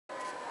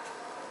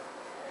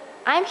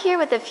I'm here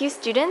with a few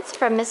students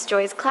from Miss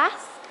Joy's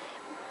class.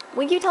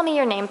 Will you tell me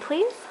your name,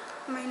 please?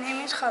 My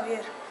name is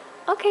Javier.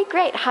 Okay,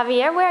 great.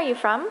 Javier, where are you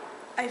from?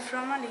 I'm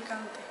from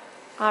Alicante.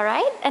 All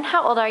right. And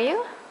how old are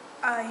you?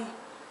 I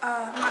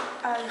am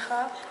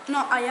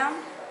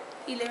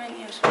 11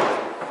 years old.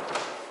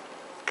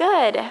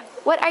 Good.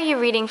 What are you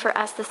reading for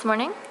us this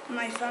morning?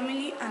 My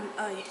family and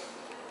I.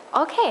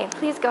 Okay,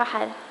 please go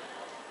ahead.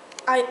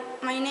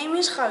 My name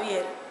is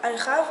Javier. I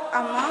have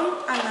a mom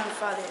and a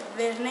father.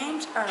 Their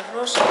names are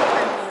Rosa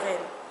and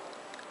Miguel.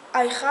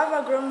 I have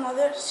a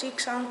grandmother,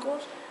 6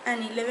 uncles,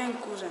 and 11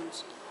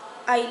 cousins.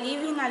 I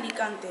live in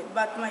Alicante,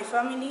 but my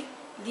family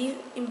live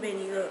in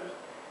Benidorm.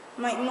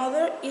 My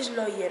mother is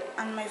lawyer,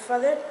 and my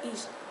father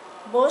is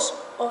boss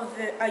of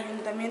the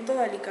Ayuntamiento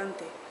de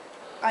Alicante.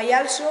 I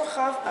also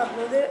have a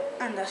brother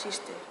and a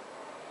sister.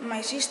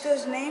 My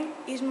sister's name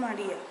is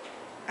Maria,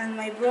 and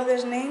my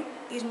brother's name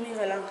is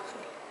Miguel Ángel.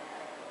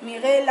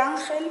 Miguel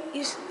Ángel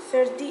is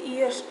 30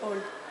 years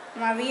old.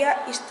 Maria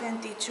is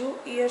 22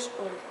 years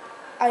old.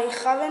 I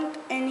haven't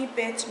any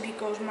pets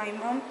because my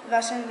mom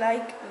doesn't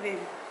like them.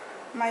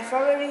 My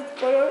favorite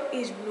color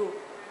is blue.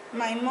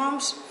 My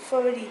mom's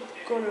favorite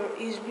color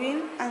is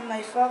green, and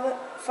my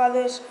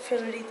father's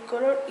favorite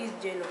color is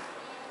yellow.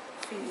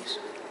 Finish.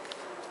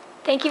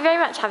 Thank you very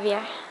much,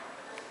 Javier.